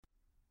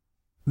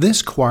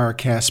This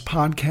Choircast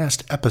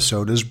podcast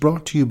episode is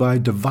brought to you by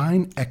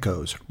Divine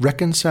Echoes,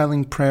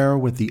 reconciling prayer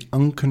with the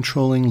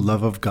uncontrolling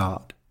love of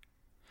God.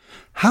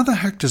 How the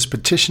heck does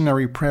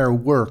petitionary prayer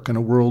work in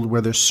a world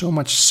where there's so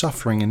much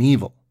suffering and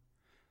evil?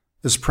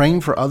 Is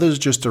praying for others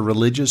just a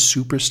religious,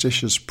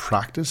 superstitious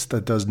practice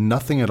that does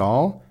nothing at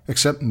all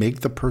except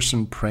make the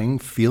person praying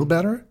feel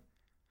better?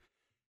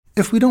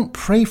 If we don't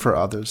pray for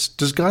others,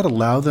 does God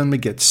allow them to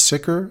get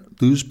sicker,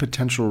 lose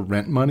potential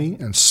rent money,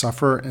 and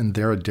suffer in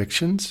their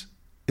addictions?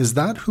 Is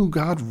that who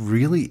God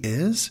really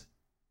is?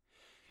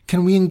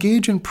 Can we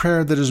engage in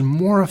prayer that is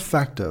more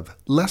effective,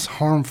 less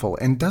harmful,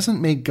 and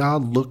doesn't make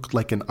God look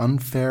like an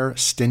unfair,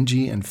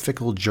 stingy, and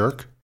fickle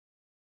jerk?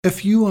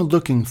 If you are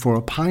looking for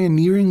a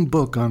pioneering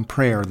book on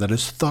prayer that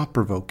is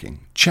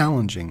thought-provoking,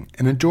 challenging,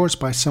 and endorsed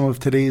by some of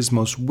today's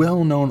most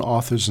well-known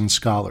authors and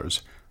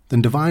scholars,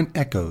 then Divine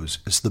Echoes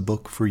is the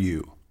book for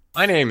you.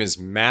 My name is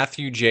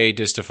Matthew J.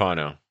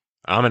 DiStefano.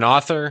 I'm an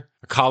author,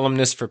 a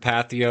columnist for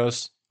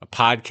Patheos, a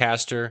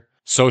podcaster,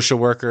 social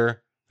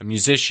worker, a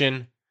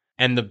musician,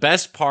 and the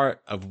best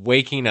part of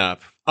waking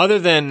up, other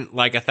than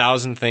like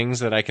 1,000 things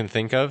that I can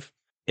think of,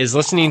 is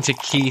listening to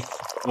Keith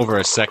over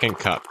a second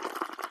cup.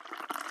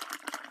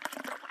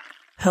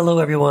 Hello,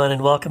 everyone,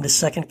 and welcome to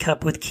Second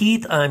Cup with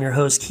Keith. I'm your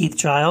host, Keith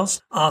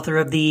Giles, author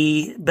of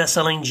the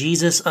best-selling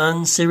Jesus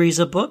Un series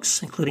of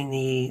books, including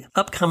the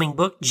upcoming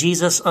book,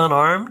 Jesus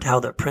Unarmed, How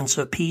the Prince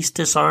of Peace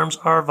Disarms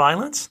Our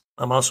Violence.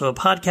 I'm also a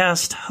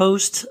podcast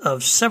host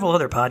of several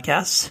other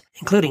podcasts,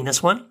 including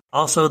this one.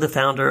 Also the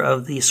founder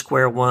of the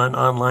Square One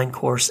online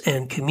course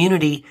and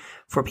community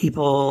for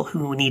people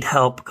who need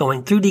help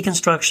going through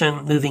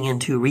deconstruction, moving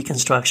into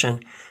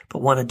reconstruction,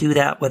 but want to do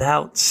that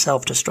without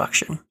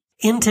self-destruction.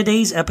 In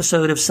today's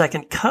episode of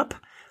Second Cup,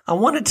 I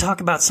wanted to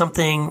talk about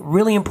something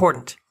really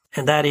important,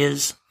 and that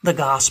is the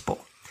gospel.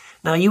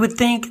 Now, you would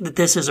think that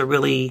this is a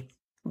really,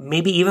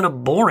 maybe even a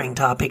boring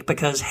topic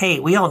because,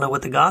 hey, we all know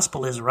what the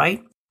gospel is,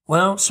 right?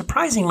 Well,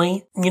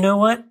 surprisingly, you know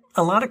what?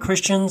 A lot of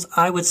Christians,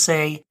 I would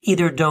say,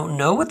 either don't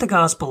know what the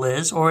gospel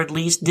is or at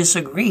least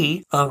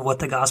disagree on what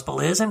the gospel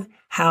is and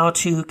how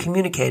to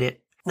communicate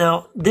it.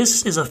 Now,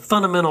 this is a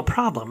fundamental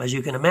problem, as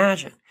you can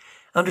imagine.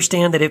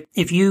 Understand that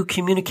if you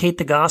communicate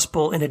the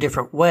gospel in a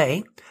different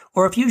way,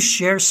 or if you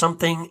share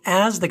something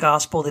as the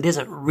gospel that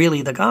isn't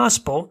really the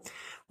gospel,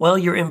 well,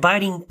 you're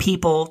inviting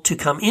people to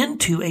come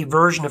into a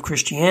version of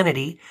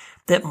Christianity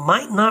that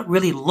might not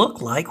really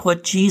look like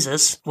what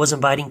Jesus was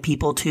inviting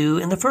people to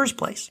in the first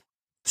place.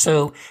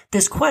 So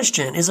this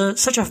question is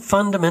such a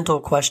fundamental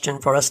question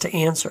for us to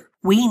answer.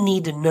 We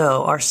need to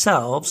know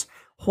ourselves,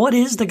 what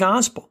is the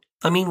gospel?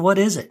 I mean, what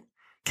is it?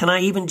 Can I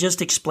even just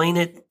explain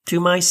it to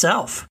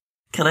myself?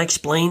 Can I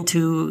explain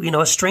to,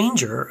 a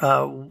stranger,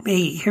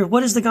 hey, here,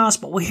 what is the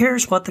gospel? Well,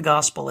 here's what the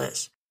gospel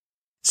is.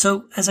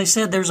 So, as I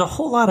said, there's a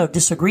whole lot of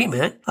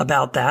disagreement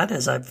about that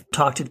as I've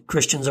talked to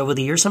Christians over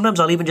the years. Sometimes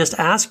I'll even just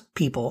ask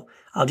people,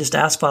 I'll just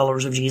ask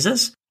followers of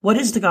Jesus, what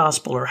is the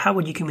gospel, or how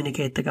would you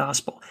communicate the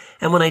gospel?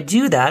 And when I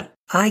do that,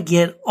 I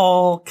get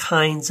all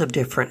kinds of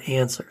different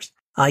answers.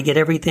 I get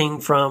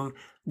everything from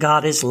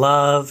God is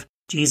love,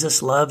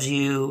 Jesus loves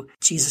you,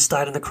 Jesus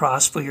died on the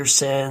cross for your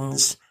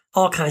sins,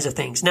 all kinds of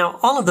things. Now,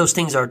 all of those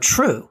things are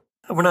true.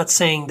 We're not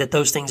saying that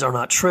those things are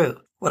not true.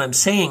 What I'm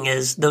saying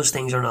is those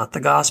things are not the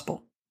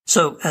gospel.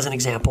 So, as an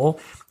example,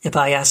 if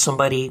I ask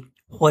somebody,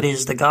 what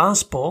is the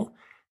gospel?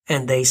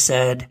 And they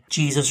said,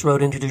 Jesus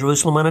rode into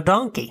Jerusalem on a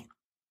donkey.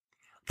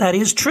 That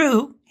is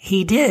true.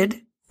 He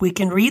did. We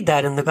can read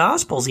that in the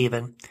Gospels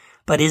even.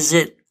 But is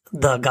it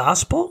the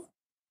gospel?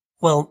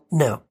 Well,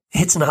 no,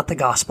 it's not the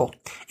gospel.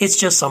 It's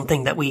just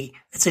something that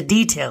it's a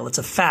detail, it's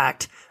a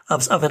fact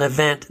of an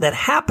event that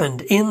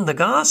happened in the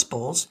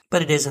Gospels,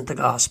 but it isn't the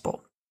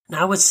gospel.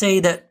 Now, I would say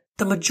that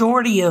the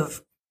majority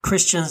of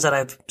Christians that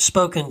I've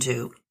spoken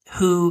to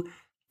who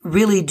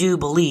really do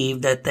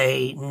believe that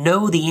they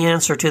know the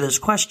answer to this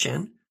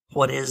question,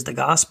 what is the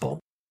gospel,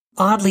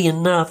 oddly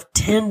enough,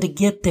 tend to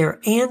get their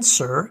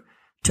answer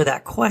to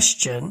that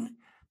question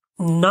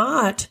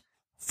not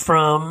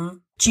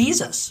from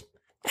Jesus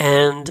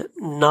and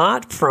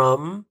not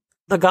from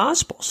the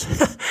Gospels.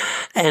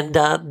 And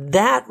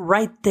that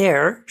right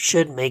there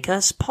should make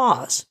us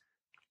pause.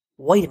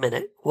 Wait a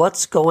minute,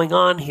 what's going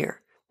on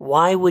here?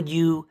 Why would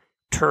you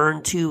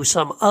turn to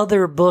some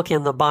other book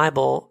in the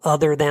Bible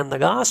other than the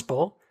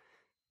Gospel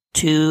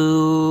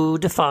to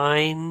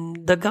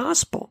define the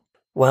gospel?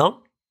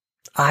 Well,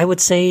 I would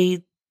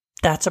say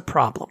that's a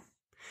problem.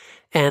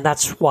 And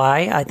that's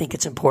why I think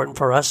it's important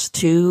for us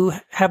to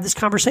have this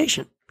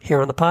conversation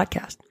here on the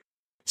podcast.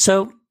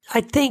 So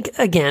I think,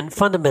 again,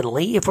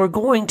 fundamentally, if we're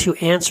going to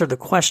answer the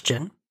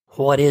question,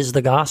 what is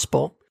the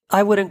gospel?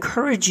 I would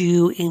encourage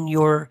you in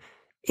your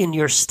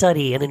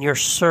study and in your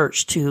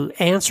search to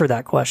answer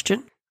that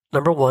question.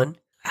 Number one,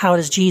 how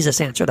does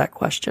Jesus answer that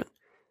question?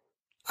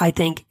 I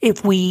think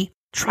if we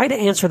try to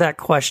answer that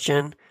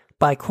question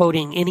by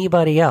quoting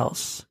anybody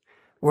else,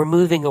 we're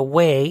moving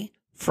away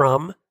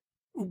from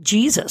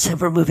Jesus and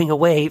we're moving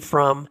away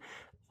from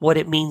what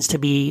it means to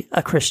be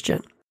a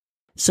Christian.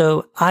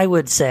 So I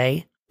would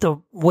say the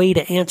way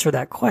to answer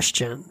that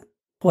question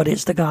What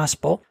is the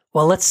gospel?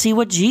 Well, let's see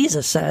what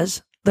Jesus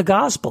says the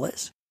gospel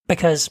is.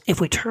 Because if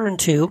we turn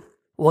to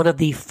one of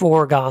the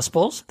four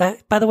gospels,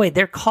 that, by the way,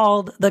 they're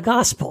called the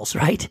gospels,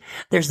 right?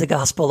 There's the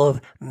gospel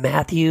of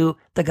Matthew,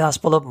 the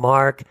gospel of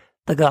Mark,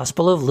 the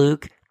gospel of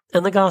Luke,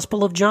 and the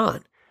gospel of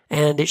John.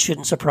 And it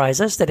shouldn't surprise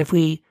us that if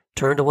we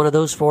turn to one of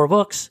those four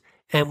books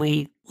and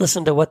we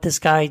listen to what this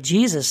guy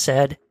Jesus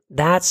said,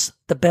 that's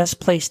the best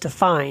place to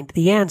find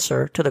the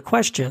answer to the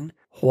question,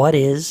 what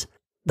is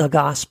the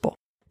gospel?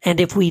 And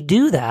if we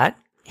do that,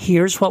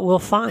 here's what we'll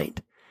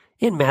find.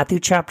 In Matthew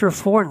chapter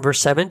 4 and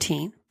verse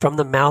 17, from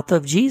the mouth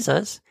of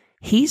Jesus,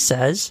 he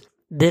says,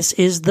 this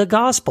is the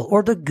gospel,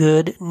 or the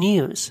good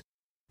news.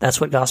 That's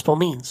what gospel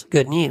means,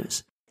 good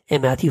news.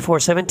 In Matthew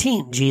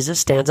 4:17, Jesus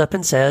stands up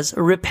and says,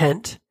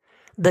 repent,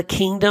 the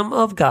kingdom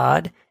of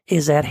God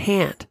is at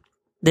hand.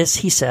 This,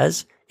 he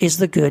says, is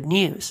the good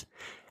news.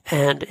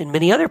 And in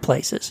many other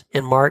places,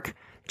 in Mark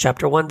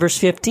chapter 1 verse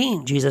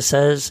 15, Jesus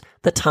says,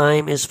 the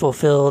time is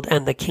fulfilled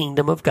and the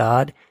kingdom of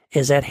God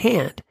is at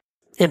hand.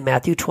 In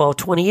Matthew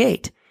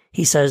 12:28,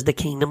 he says, the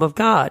kingdom of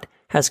God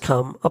has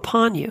come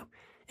upon you.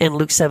 In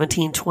Luke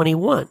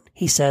 17:21,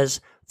 he says,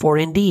 for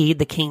indeed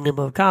the kingdom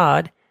of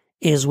God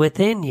is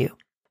within you.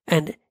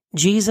 And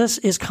Jesus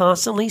is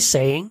constantly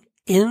saying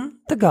in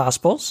the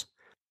Gospels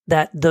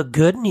that the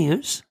good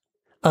news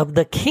of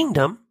the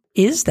kingdom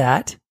is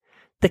that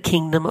the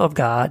kingdom of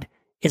God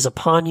is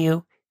upon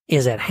you,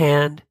 is at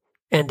hand,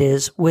 and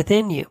is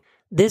within you.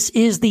 This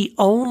is the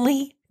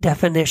only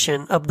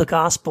definition of the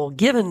gospel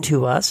given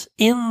to us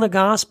in the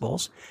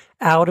Gospels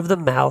out of the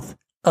mouth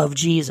of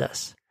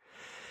Jesus.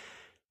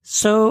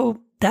 So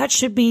that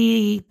should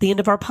be the end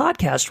of our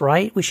podcast,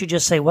 right? We should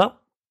just say, well,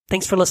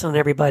 thanks for listening,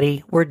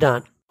 everybody. We're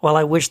done. Well,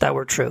 I wish that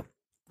were true,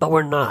 but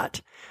we're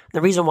not.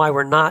 The reason why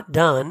we're not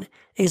done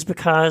is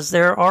because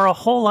there are a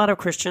whole lot of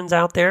Christians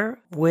out there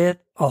with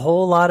a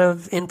whole lot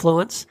of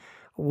influence,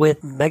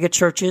 with mega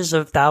churches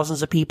of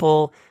thousands of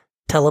people,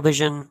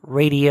 television,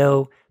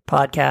 radio,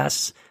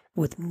 podcasts,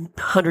 with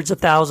hundreds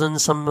of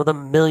thousands, some of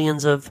them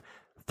millions of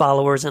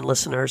followers and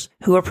listeners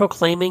who are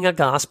proclaiming a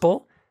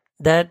gospel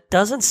that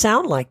doesn't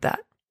sound like that.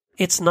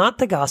 It's not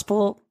the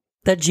gospel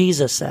that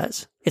Jesus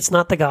says. It's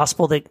not the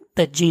gospel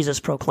that Jesus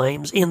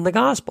proclaims in the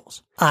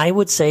Gospels. I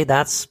would say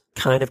that's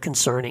kind of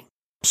concerning.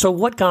 So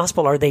what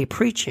gospel are they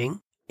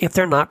preaching if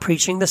they're not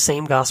preaching the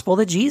same gospel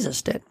that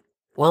Jesus did?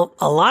 Well,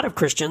 a lot of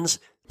Christians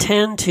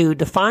tend to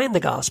define the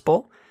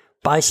gospel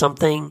by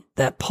something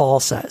that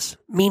Paul says,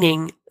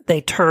 meaning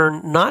they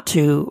turn not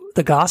to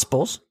the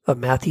Gospels of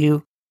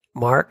Matthew,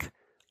 Mark,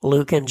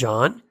 Luke, and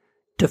John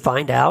to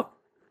find out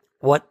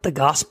what the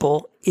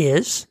gospel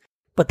is,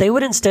 but they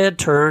would instead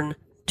turn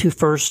to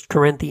 1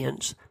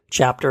 Corinthians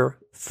chapter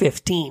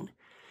 15.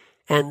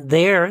 And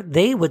there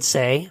they would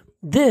say,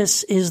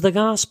 this is the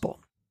gospel.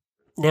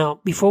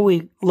 Now, before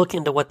we look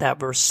into what that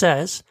verse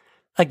says,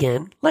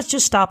 again, let's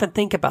just stop and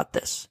think about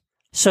this.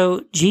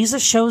 So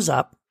Jesus shows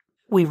up.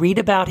 We read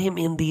about him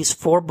in these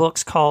four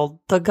books called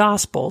the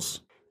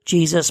Gospels.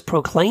 Jesus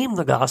proclaimed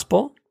the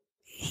gospel.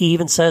 He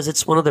even says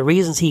it's one of the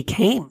reasons he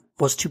came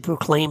was to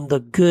proclaim the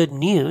good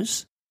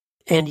news.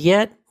 And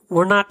yet,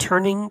 we're not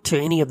turning to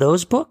any of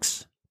those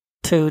books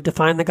to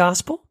define the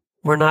gospel.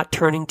 We're not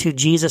turning to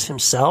Jesus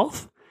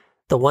himself,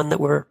 the one that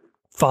we're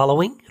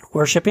following and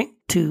worshiping,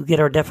 to get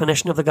our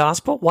definition of the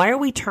gospel. Why are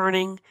we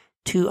turning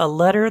to a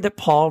letter that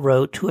Paul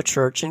wrote to a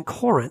church in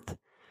Corinth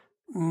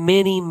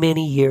many,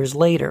 many years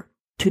later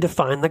to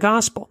define the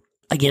gospel?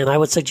 Again, I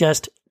would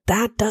suggest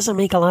that doesn't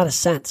make a lot of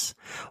sense.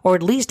 Or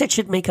at least it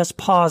should make us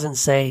pause and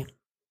say,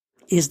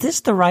 is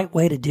this the right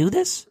way to do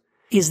this?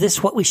 Is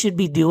this what we should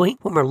be doing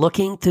when we're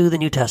looking through the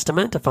New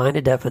Testament to find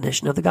a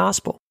definition of the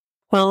gospel?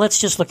 Well, let's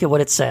just look at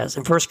what it says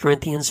in 1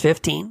 Corinthians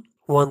 15,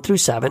 1 through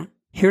 7.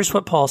 Here's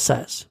what Paul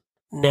says.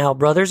 Now,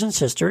 brothers and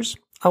sisters,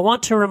 I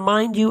want to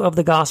remind you of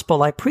the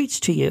gospel I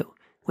preached to you,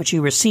 which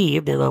you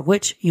received and on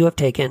which you have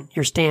taken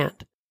your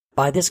stand.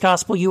 By this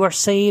gospel you are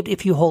saved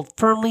if you hold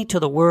firmly to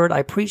the word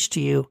I preached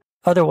to you.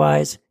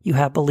 Otherwise, you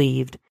have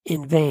believed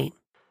in vain.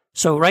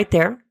 So right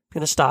there, I'm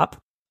going to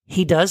stop.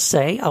 He does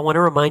say, I want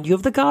to remind you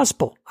of the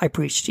gospel I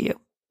preached to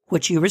you,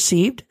 which you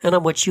received and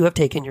on which you have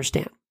taken your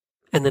stand.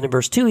 And then in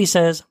verse 2, he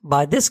says,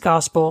 by this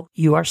gospel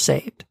you are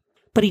saved.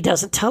 But he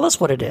doesn't tell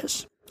us what it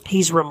is.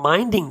 He's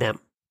reminding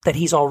them that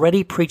he's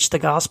already preached the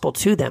gospel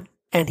to them.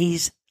 And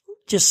he's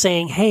just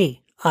saying,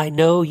 hey, I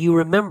know you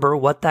remember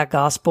what that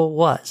gospel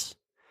was.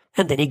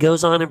 And then he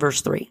goes on in verse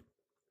 3.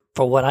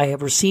 For what I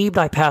have received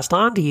I passed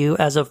on to you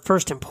as of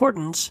first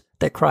importance,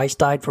 that Christ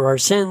died for our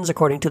sins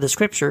according to the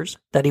Scriptures,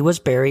 that he was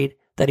buried,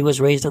 that he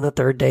was raised on the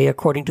third day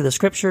according to the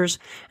Scriptures,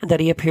 and that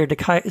he appeared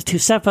to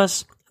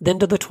Cephas, then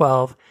to the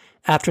 12.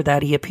 After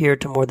that he appeared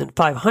to more than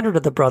 500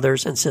 of the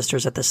brothers and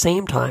sisters at the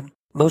same time,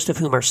 most of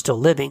whom are still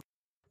living,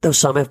 though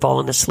some have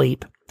fallen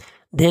asleep.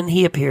 Then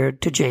he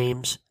appeared to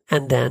James,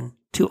 and then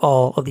to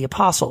all of the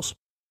apostles.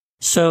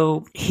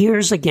 So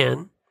here's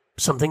again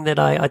something that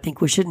I think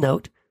we should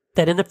note,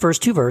 that in the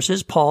first two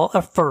verses, Paul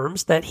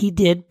affirms that he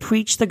did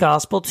preach the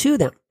gospel to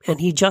them, and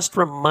he just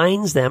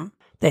reminds them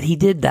that he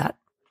did that,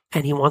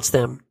 and he wants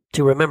them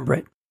to remember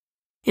it.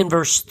 In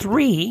verse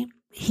 3,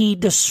 he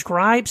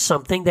describes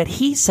something that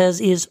he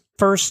says is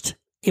first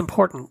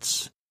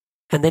importance.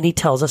 And then he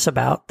tells us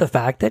about the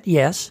fact that,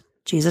 yes,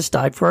 Jesus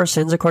died for our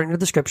sins according to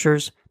the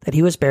Scriptures, that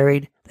he was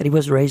buried, that he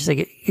was raised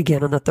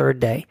again on the third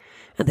day,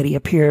 and that he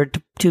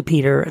appeared to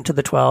Peter and to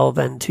the 12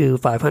 and to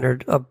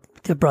 500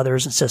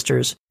 brothers and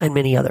sisters and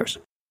many others.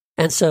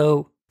 And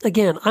so,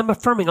 again, I'm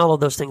affirming all of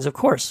those things, of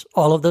course.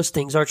 All of those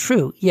things are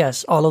true.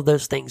 Yes, all of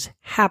those things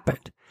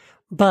happened.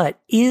 But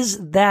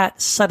is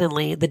that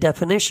suddenly the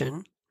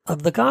definition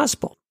of the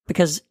gospel?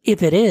 Because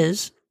if it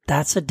is,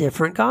 that's a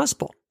different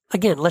gospel.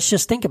 Again, let's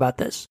just think about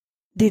this.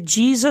 Did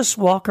Jesus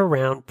walk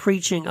around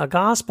preaching a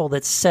gospel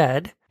that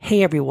said,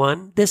 hey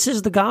everyone, this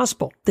is the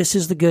gospel. This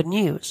is the good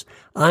news.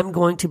 I'm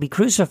going to be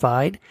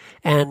crucified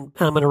and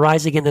I'm going to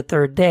rise again the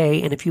third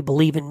day. And if you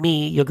believe in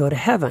me, you'll go to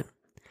heaven.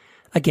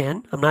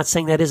 Again, I'm not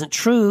saying that isn't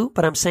true,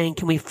 but I'm saying,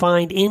 can we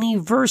find any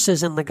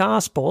verses in the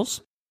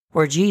gospels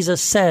where Jesus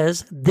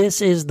says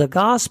this is the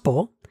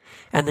gospel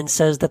and then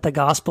says that the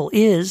gospel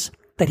is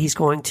that he's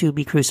going to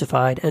be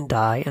crucified and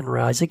die and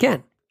rise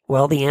again?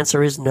 Well, the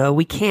answer is no,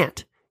 we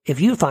can't. If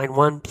you find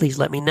one, please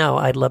let me know.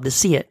 I'd love to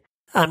see it.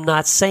 I'm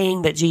not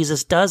saying that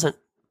Jesus doesn't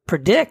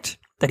predict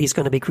that he's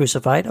going to be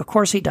crucified. Of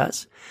course he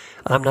does.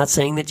 I'm not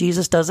saying that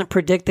Jesus doesn't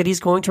predict that he's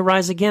going to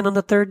rise again on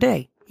the third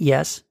day.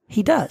 Yes,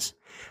 he does.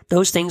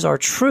 Those things are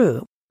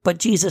true, but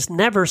Jesus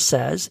never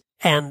says,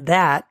 and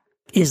that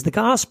is the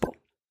gospel.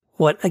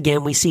 What,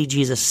 again, we see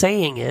Jesus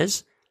saying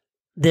is,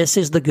 this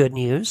is the good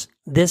news.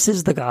 This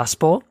is the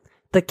gospel.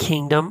 The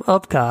kingdom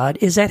of God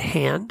is at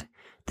hand.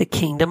 The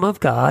kingdom of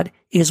God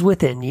is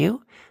within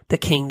you. The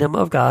kingdom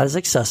of God is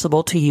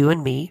accessible to you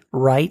and me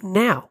right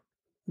now.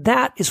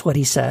 That is what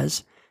he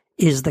says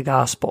is the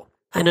gospel.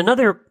 And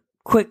another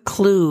quick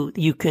clue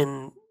you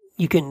can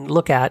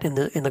look at in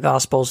the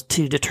gospels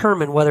to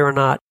determine whether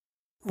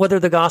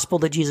the gospel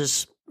that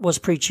Jesus was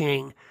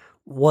preaching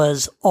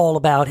was all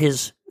about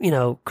his,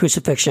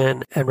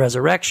 crucifixion and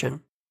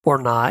resurrection or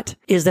not,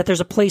 is that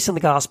there's a place in the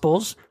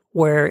gospels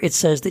where it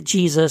says that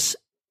Jesus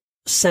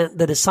sent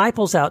the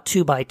disciples out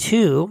 2 by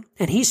 2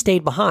 and he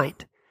stayed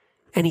behind.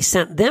 And he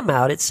sent them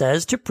out, it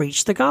says, to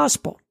preach the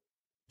gospel.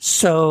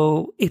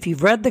 So if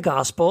you've read the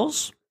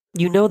Gospels,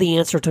 you know the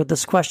answer to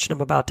this question I'm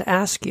about to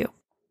ask you.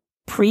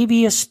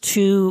 Previous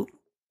to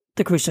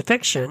the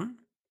crucifixion,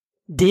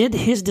 did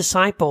his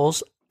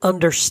disciples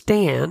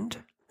understand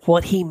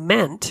what he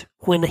meant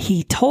when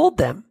he told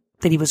them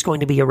that he was going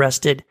to be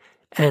arrested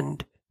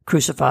and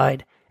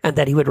crucified and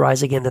that he would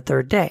rise again the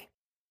third day?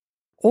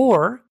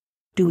 Or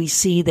do we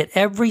see that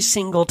every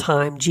single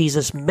time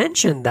Jesus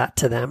mentioned that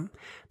to them,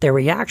 their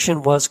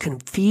reaction was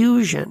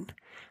confusion?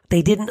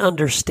 They didn't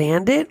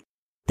understand it.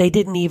 They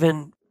didn't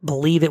even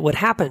believe it would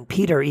happen.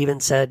 Peter even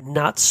said,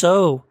 not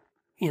so,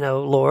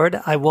 Lord,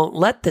 I won't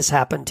let this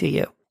happen to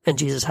you. And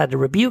Jesus had to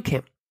rebuke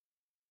him.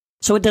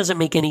 So it doesn't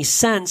make any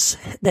sense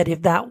that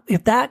if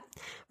that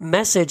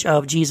message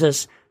of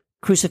Jesus'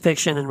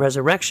 crucifixion and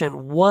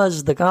resurrection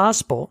was the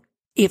gospel,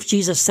 if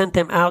Jesus sent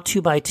them out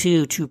 2 by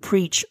 2 to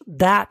preach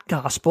that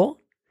gospel,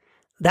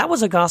 that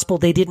was a gospel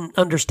they didn't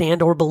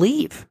understand or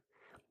believe.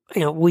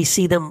 We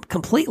see them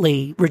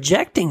completely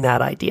rejecting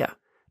that idea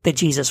that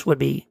Jesus would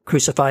be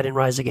crucified and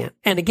rise again.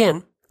 And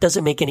again,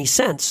 doesn't make any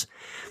sense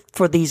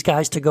for these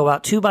guys to go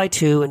out 2 by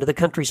 2 into the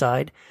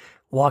countryside,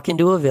 walk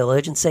into a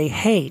village and say,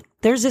 hey,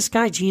 there's this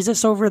guy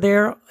Jesus over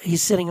there.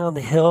 He's sitting on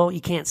the hill. You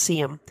can't see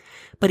him.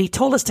 But he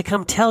told us to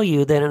come tell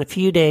you that in a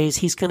few days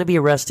he's going to be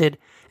arrested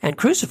and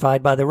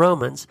crucified by the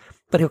Romans,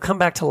 but he'll come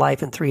back to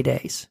life in 3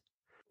 days.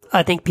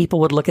 I think people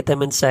would look at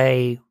them and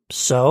say,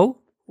 so?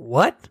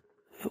 What?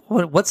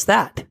 What's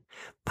that?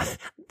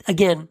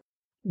 Again,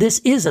 this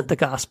isn't the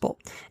gospel.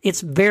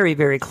 It's very,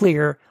 very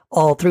clear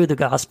all through the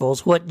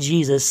Gospels what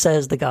Jesus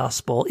says the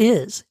gospel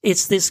is.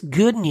 It's this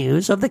good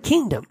news of the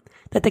kingdom,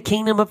 that the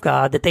kingdom of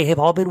God that they have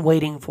all been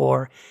waiting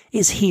for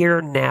is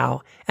here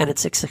now, and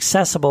it's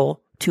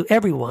accessible to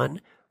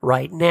everyone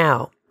right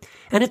now.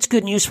 And it's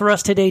good news for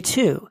us today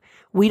too.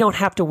 We don't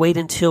have to wait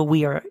until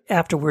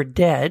after we're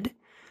dead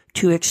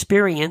to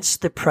experience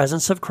the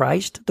presence of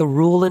Christ, the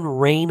rule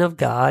and reign of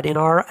God in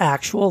our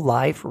actual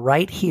life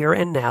right here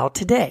and now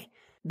today.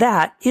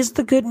 That is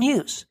the good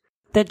news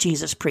that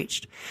Jesus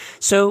preached.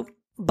 So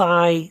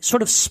by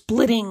sort of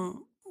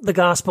splitting the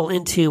gospel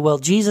into, well,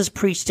 Jesus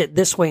preached it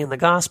this way in the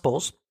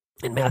Gospels,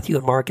 in Matthew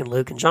and Mark and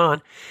Luke and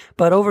John,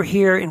 but over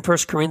here in 1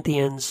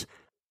 Corinthians,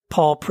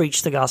 Paul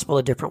preached the gospel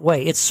a different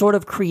way. It sort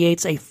of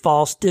creates a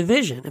false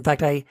division. In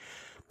fact,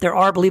 there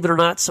are, believe it or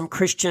not, some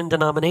Christian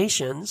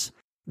denominations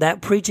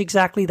that preach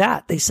exactly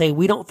that. They say,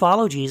 we don't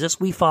follow Jesus,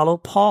 we follow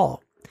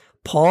Paul.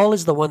 Paul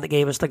is the one that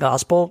gave us the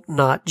gospel,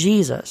 not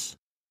Jesus.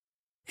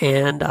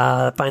 And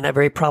I find that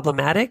very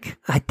problematic.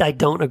 I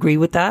don't agree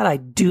with that. I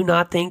do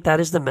not think that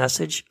is the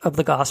message of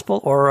the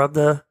gospel or of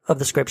the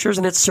scriptures,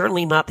 and it's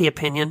certainly not the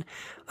opinion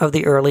of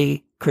the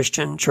early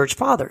Christian church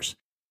fathers.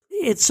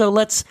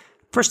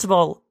 First of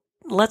all,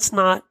 let's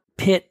not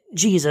pit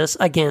Jesus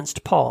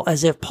against Paul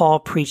as if Paul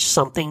preached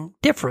something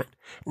different.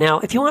 Now,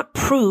 if you want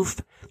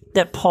proof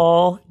that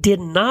Paul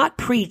did not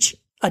preach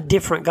a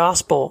different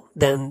gospel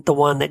than the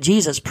one that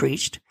Jesus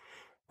preached,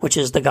 which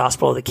is the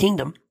gospel of the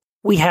kingdom,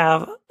 we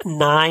have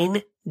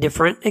 9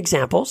 different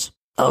examples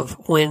of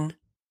when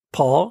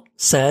Paul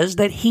says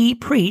that he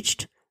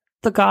preached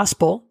the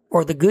gospel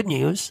or the good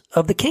news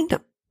of the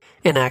kingdom.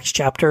 In Acts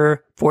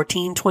chapter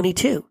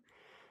 14:22,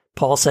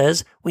 Paul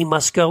says we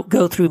must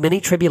go through many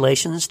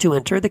tribulations to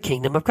enter the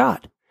kingdom of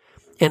God.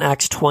 In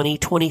Acts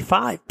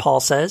 20:25, Paul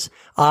says,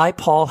 I,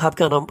 Paul, have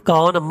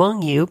gone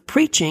among you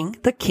preaching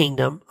the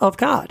kingdom of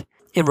God.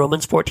 In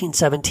Romans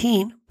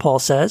 14:17, Paul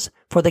says,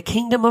 for the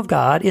kingdom of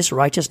God is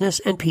righteousness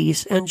and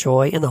peace and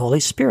joy in the Holy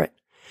Spirit.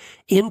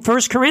 In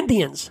 1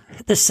 Corinthians,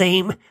 the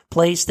same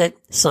place that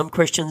some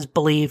Christians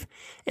believe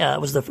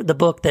was the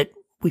book that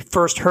we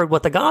first heard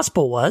what the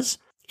gospel was,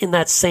 in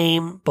that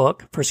same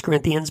book, 1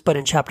 Corinthians, but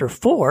in chapter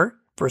 4,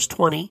 verse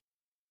 20,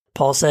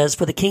 Paul says,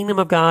 for the kingdom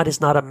of God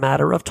is not a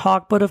matter of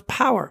talk, but of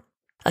power.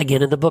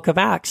 Again, in the book of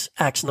Acts,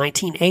 Acts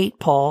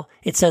 19:8,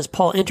 it says,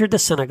 Paul entered the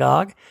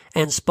synagogue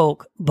and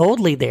spoke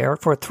boldly there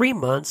for 3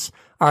 months,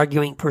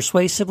 arguing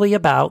persuasively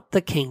about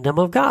the kingdom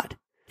of God.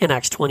 In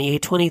Acts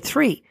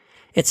 28:23,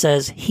 it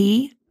says,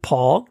 he,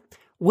 Paul,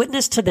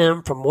 witnessed to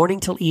them from morning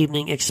till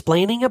evening,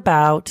 explaining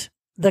about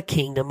the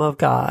kingdom of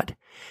God.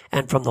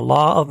 And from the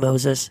law of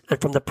Moses and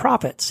from the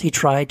prophets, he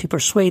tried to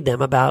persuade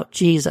them about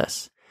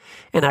Jesus.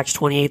 In Acts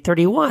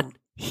 28:31,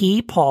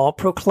 he, Paul,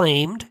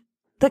 proclaimed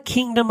the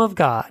kingdom of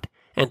God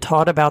and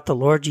taught about the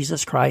Lord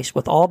Jesus Christ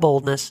with all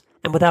boldness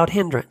and without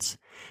hindrance.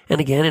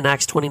 And again, in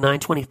Acts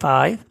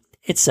 29:25,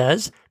 it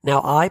says,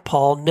 now I,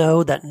 Paul,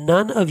 know that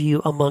none of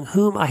you among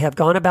whom I have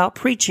gone about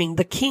preaching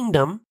the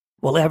kingdom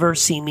will ever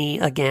see me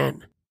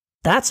again.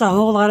 That's a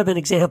whole lot of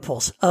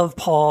examples of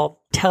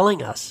Paul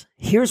telling us,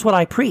 here's what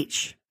I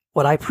preach.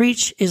 What I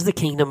preach is the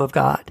kingdom of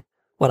God.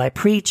 What I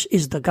preach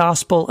is the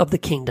gospel of the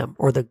kingdom,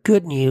 or the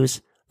good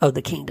news of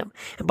the kingdom.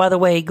 And by the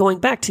way, going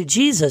back to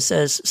Jesus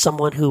as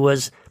someone who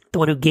was the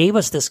one who gave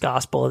us this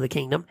gospel of the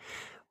kingdom,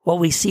 what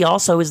we see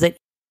also is that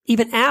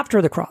even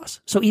after the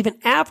cross, so even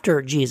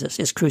after Jesus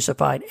is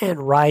crucified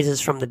and rises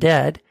from the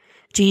dead,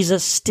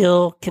 Jesus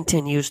still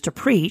continues to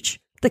preach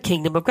the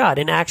kingdom of God.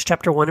 In Acts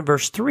chapter 1 and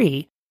verse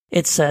 3,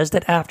 it says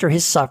that after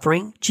his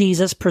suffering,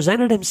 Jesus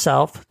presented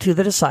himself to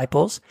the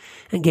disciples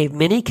and gave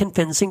many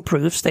convincing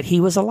proofs that he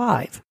was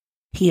alive.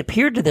 He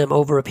appeared to them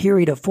over a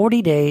period of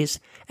 40 days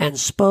and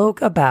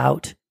spoke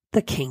about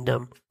the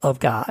kingdom of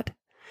God.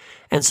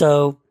 And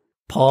so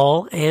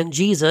Paul and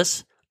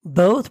Jesus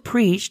both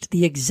preached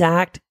the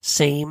exact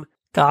same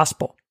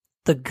gospel,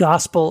 the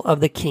gospel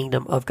of the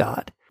kingdom of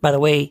God. By the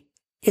way,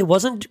 it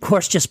wasn't, of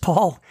course, just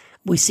Paul.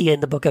 We see in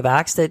the book of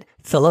Acts that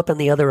Philip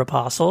and the other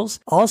apostles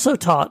also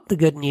taught the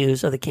good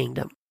news of the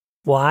kingdom.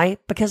 Why?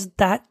 Because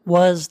that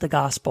was the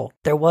gospel.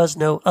 There was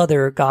no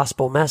other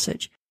gospel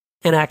message.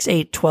 In Acts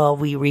 8:12,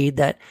 we read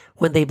that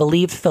when they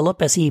believed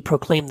Philip as he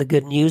proclaimed the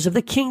good news of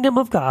the kingdom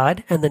of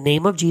God and the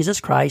name of Jesus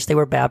Christ, they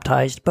were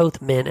baptized,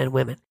 both men and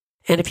women.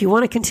 And if you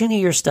want to continue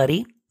your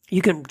study,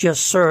 you can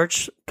just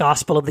search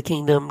Gospel of the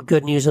Kingdom,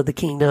 Good News of the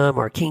Kingdom,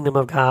 or Kingdom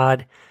of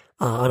God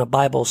on a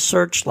Bible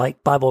search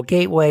like Bible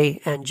Gateway,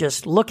 and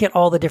just look at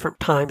all the different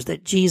times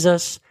that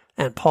Jesus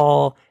and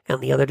Paul and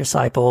the other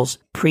disciples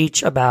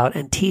preach about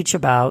and teach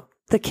about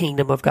the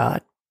kingdom of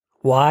God.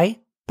 Why?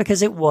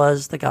 Because it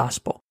was the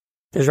gospel.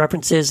 There's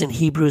references in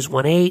Hebrews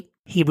 1:8,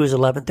 Hebrews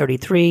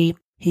 11:33,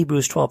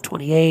 Hebrews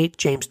 12:28,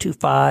 James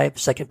 2:5,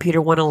 2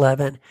 Peter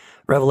 1:11,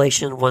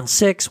 Revelation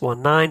 1:6,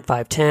 1:9,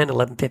 5:10,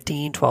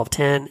 11:15,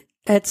 12:10,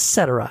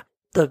 etc.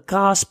 The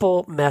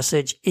gospel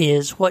message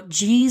is what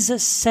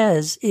Jesus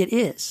says it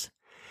is.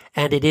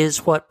 And it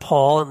is what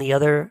Paul and the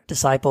other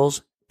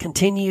disciples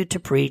continued to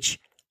preach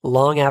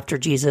long after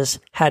Jesus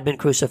had been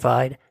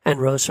crucified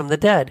and rose from the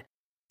dead.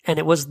 And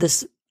it was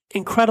this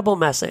incredible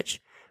message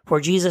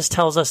where Jesus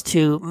tells us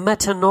to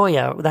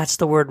metanoia. That's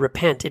the word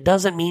repent. It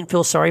doesn't mean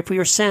feel sorry for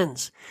your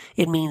sins.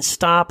 It means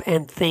stop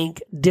and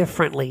think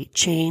differently.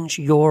 Change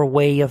your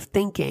way of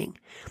thinking.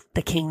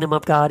 The kingdom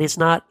of God is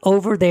not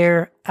over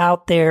there,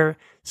 out there,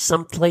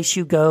 someplace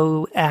you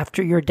go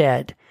after you're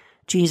dead.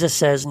 Jesus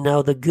says,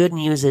 no, the good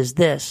news is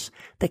this.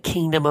 The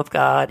kingdom of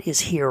God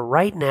is here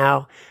right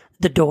now.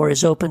 The door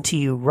is open to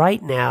you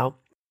right now.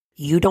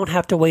 You don't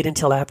have to wait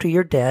until after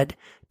you're dead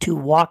to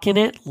walk in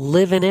it,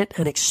 live in it,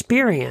 and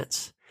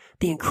experience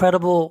the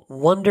incredible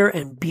wonder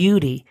and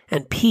beauty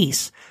and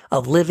peace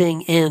of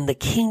living in the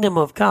kingdom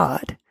of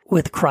God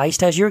with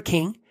Christ as your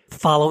king,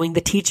 following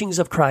the teachings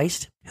of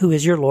Christ, who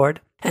is your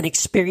Lord, and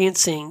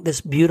experiencing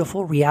this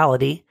beautiful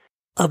reality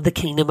of the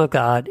kingdom of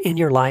God in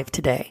your life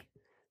today.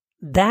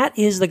 That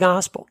is the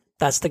gospel.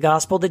 That's the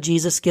gospel that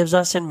Jesus gives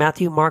us in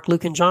Matthew, Mark,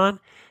 Luke, and John.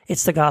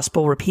 It's the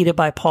gospel repeated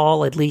by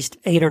Paul at least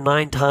 8 or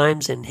 9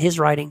 times in his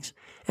writings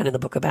and in the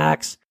book of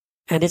Acts.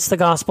 And it's the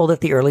gospel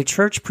that the early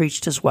church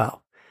preached as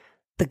well.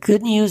 The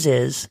good news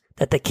is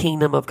that the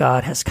kingdom of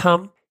God has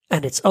come,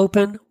 and it's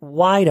open,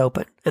 wide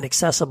open, and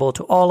accessible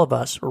to all of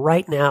us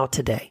right now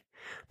today.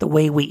 The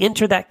way we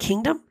enter that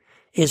kingdom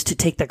is to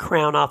take the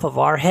crown off of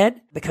our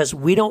head, because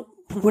we don't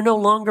We're no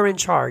longer in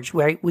charge.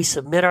 We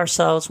submit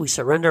ourselves, we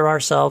surrender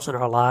ourselves and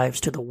our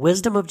lives to the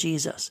wisdom of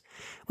Jesus.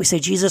 We say,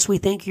 Jesus, we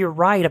think you're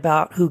right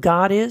about who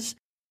God is.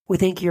 We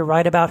think you're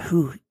right about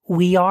who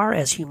we are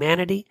as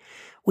humanity.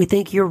 We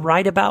think you're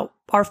right about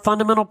our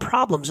fundamental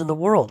problems in the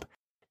world.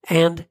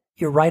 And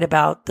you're right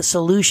about the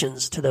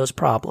solutions to those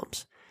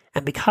problems.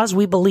 And because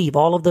we believe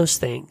all of those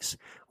things,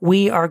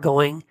 we are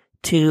going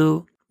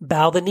to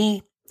bow the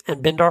knee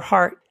and bend our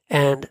heart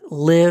and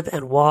live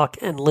and walk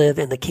and live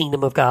in the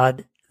kingdom of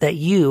God that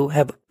you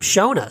have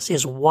shown us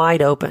is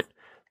wide open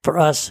for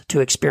us to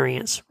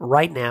experience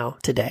right now,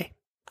 today.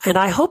 And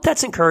I hope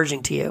that's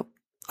encouraging to you.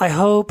 I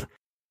hope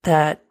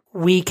that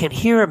we can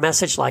hear a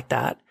message like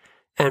that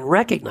and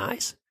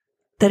recognize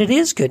that it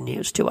is good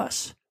news to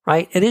us,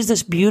 right? It is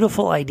this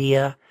beautiful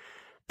idea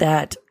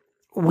that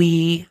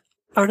we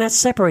are not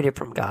separated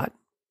from God,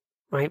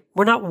 right?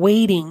 We're not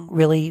waiting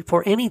really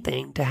for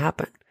anything to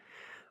happen.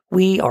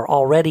 We are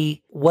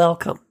already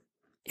welcome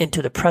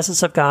into the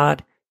presence of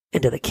God,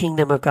 into the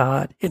kingdom of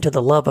God, into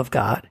the love of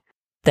God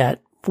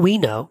that we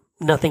know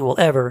nothing will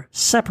ever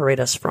separate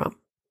us from,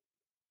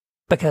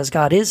 because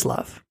God is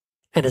love.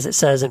 And as it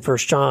says in 1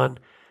 John,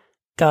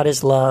 God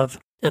is love,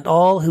 and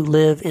all who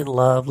live in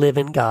love live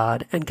in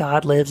God, and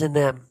God lives in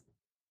them.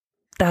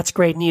 That's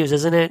great news,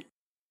 isn't it?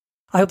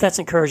 I hope that's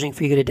encouraging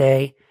for you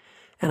today,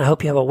 and I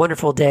hope you have a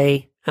wonderful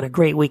day and a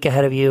great week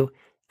ahead of you,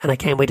 and I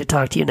can't wait to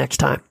talk to you next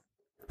time.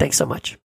 Thanks so much.